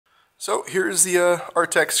So here's the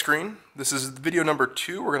Artec screen. This is video number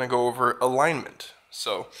 2. We're going to go over alignment.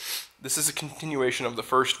 So this is a continuation of the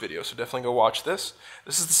first video, so definitely go watch this.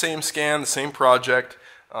 This is the same scan, the same project.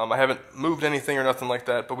 I haven't moved anything or nothing like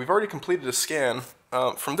that, but we've already completed a scan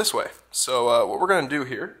from this way. So what we're going to do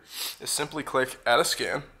here is simply click Add a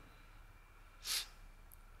Scan,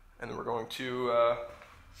 and then we're going to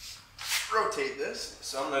rotate this.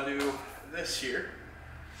 So I'm going to do this here.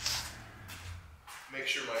 Make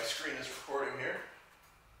sure my screen is recording here.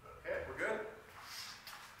 Okay, we're good.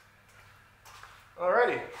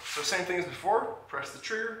 Alrighty, so same thing as before. Press the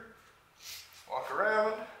trigger, walk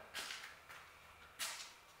around.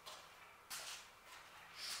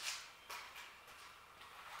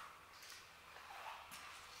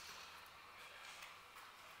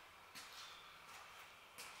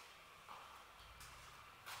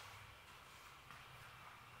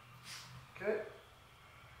 Okay,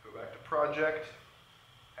 go back to project.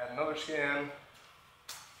 Add another scan.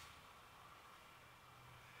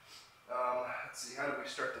 Let's see, how did we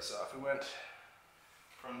start this off? We went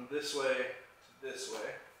from this way to this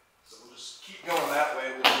way. So we'll just keep going that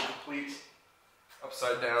way. We'll do complete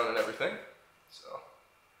upside down and everything. So,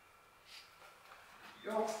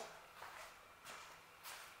 there you go.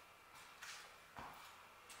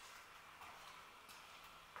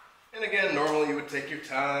 And again, normally you would take your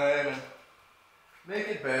time and make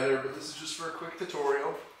it better, but this is just for a quick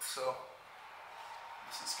tutorial, so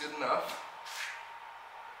this is good enough.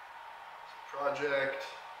 Project,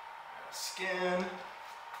 scan,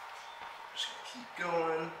 just gonna keep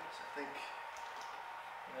going. So I think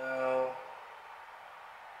now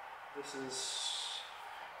this is,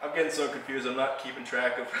 I'm getting so confused, I'm not keeping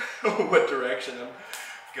track of what direction I'm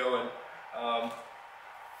going.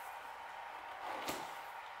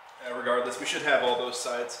 Regardless, we should have all those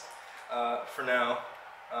sides for now.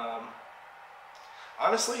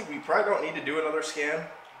 Honestly, we probably don't need to do another scan,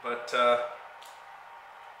 but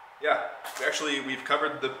yeah, we've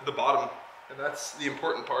covered the bottom, and that's the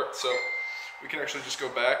important part, so we can actually just go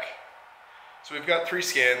back. So we've got 3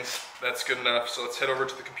 scans, that's good enough, so let's head over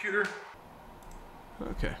to the computer.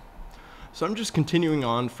 Okay, so I'm just continuing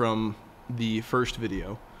on from the first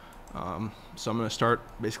video. So I'm going to start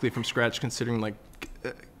basically from scratch, consider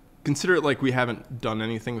it like we haven't done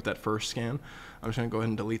anything with that first scan. I'm just going to go ahead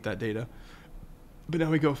and delete that data. But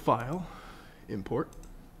now we go File, Import.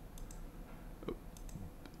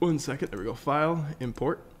 One second, there we go, File,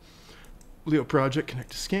 Import. Leo Project,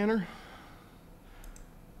 connect to scanner.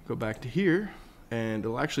 Go back to here, and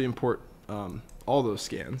it'll actually import all those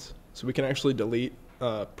scans. So we can actually delete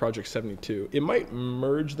Project 72. It might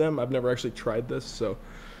merge them. I've never actually tried this, so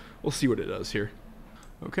we'll see what it does here.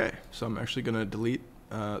 Okay, so I'm actually going to delete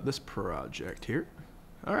this project here.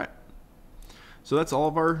 All right, so that's all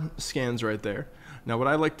of our scans right there. Now what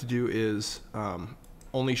I like to do is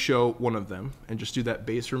only show one of them and just do that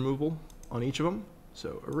base removal on each of them.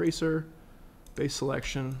 So eraser, base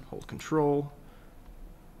selection, hold control,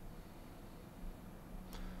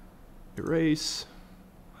 erase,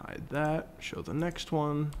 hide that, show the next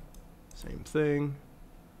one, same thing.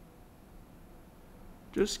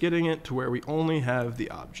 Just getting it to where we only have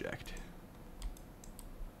the object.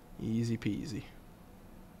 Easy peasy.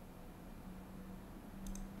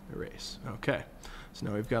 Erase. Okay, so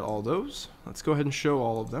now we've got all those. Let's go ahead and show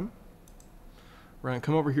all of them. We're going to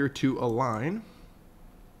come over here to Align.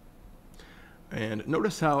 And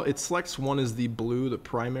notice how it selects one as the blue, the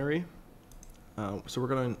primary. So we're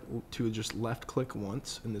going to just left click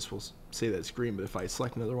once, and this will say that it's green, but if I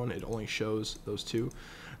select another one, it only shows those 2.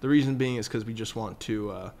 The reason being is because we just want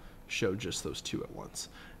to show just those 2 at once.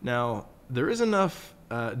 Now, there is enough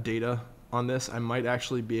data on this. I might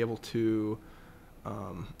actually be able to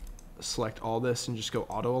select all this and just go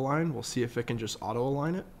auto align. We'll see if it can just auto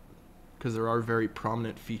align it, because there are very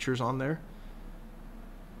prominent features on there.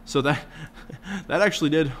 So that actually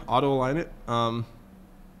did auto align it,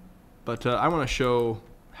 but I want to show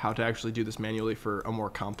how to actually do this manually for a more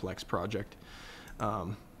complex project.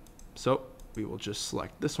 So we will just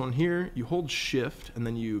select this one here. You hold shift and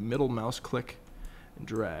then you middle mouse click and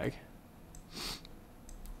drag.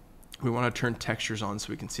 We want to turn textures on so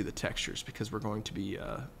we can see the textures, because we're going to be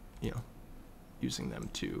using them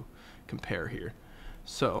to compare here.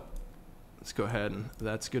 So let's go ahead, and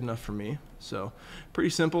that's good enough for me. So pretty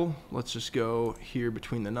simple. Let's just go here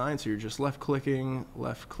between the 9. So you're just left clicking,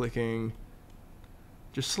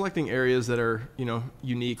 just selecting areas that are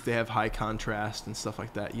unique. They have high contrast and stuff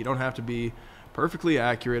like that. You don't have to be perfectly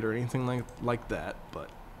accurate or anything like that, but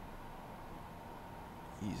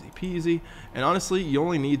easy peasy. And honestly, you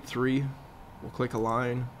only need 3 we'll click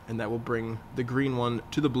Align, and that will bring the green one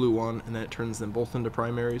to the blue one, and then it turns them both into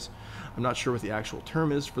primaries. I'm not sure what the actual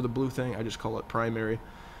term is for the blue thing, I just call it primary.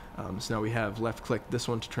 So now we have left click this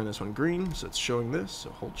one to turn this one green, so it's showing this,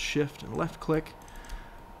 so hold shift and left click.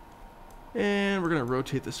 And we're going to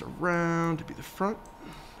rotate this around to be the front,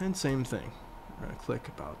 and same thing. We're going to click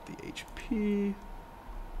about the HP.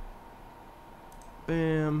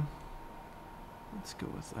 Bam. Let's go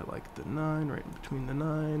with, I like the 9, right in between the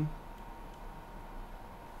 9.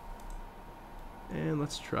 And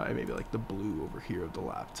let's try maybe like the blue over here of the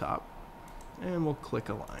laptop. And we'll click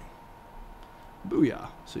Align. Booyah.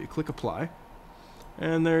 So you click Apply.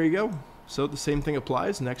 And there you go. So the same thing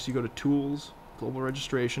applies. Next you go to Tools, Global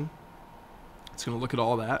Registration. It's going to look at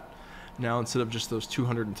all that. Now instead of just those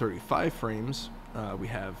 235 frames, we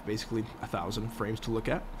have basically 1,000 frames to look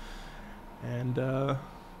at. And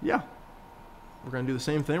yeah, we're going to do the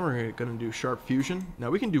same thing. We're going to do Sharp Fusion. Now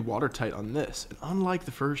we can do watertight on this. And unlike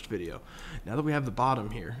the first video, now that we have the bottom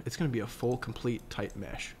here, it's going to be a full, complete, tight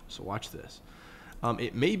mesh. So watch this.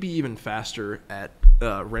 It may be even faster at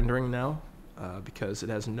rendering now because it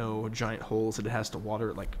has no giant holes that it has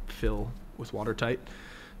to fill with watertight.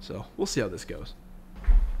 So we'll see how this goes.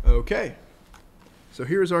 Okay, so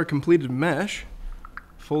here's our completed mesh,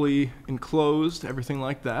 fully enclosed, everything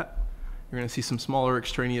like that. You're going to see some smaller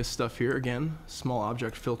extraneous stuff here. Again, small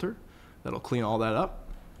object filter. That'll clean all that up.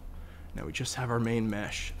 Now we just have our main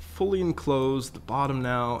mesh, fully enclosed, the bottom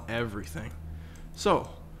now, everything. So,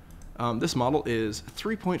 this model is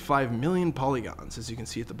 3.5 million polygons, as you can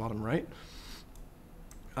see at the bottom right.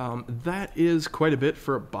 That is quite a bit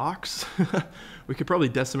for a box. We could probably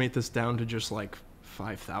decimate this down to just like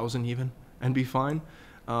 5,000 even, and be fine.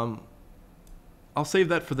 I'll save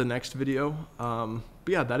that for the next video.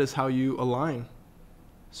 But yeah, that is how you align.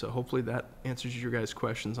 So hopefully that answers your guys'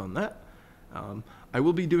 questions on that. I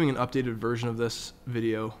will be doing an updated version of this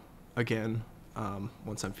video again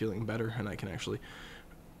once I'm feeling better and I can actually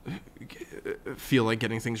feel like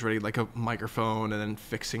getting things ready, like a microphone, and then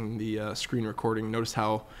fixing the screen recording. Notice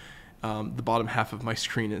how the bottom half of my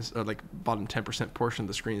screen is, or like bottom 10% portion of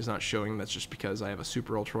the screen is not showing. That's just because I have a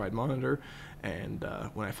super ultra wide monitor, and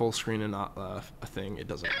when I full screen and not a thing, it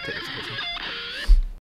doesn't take its picture.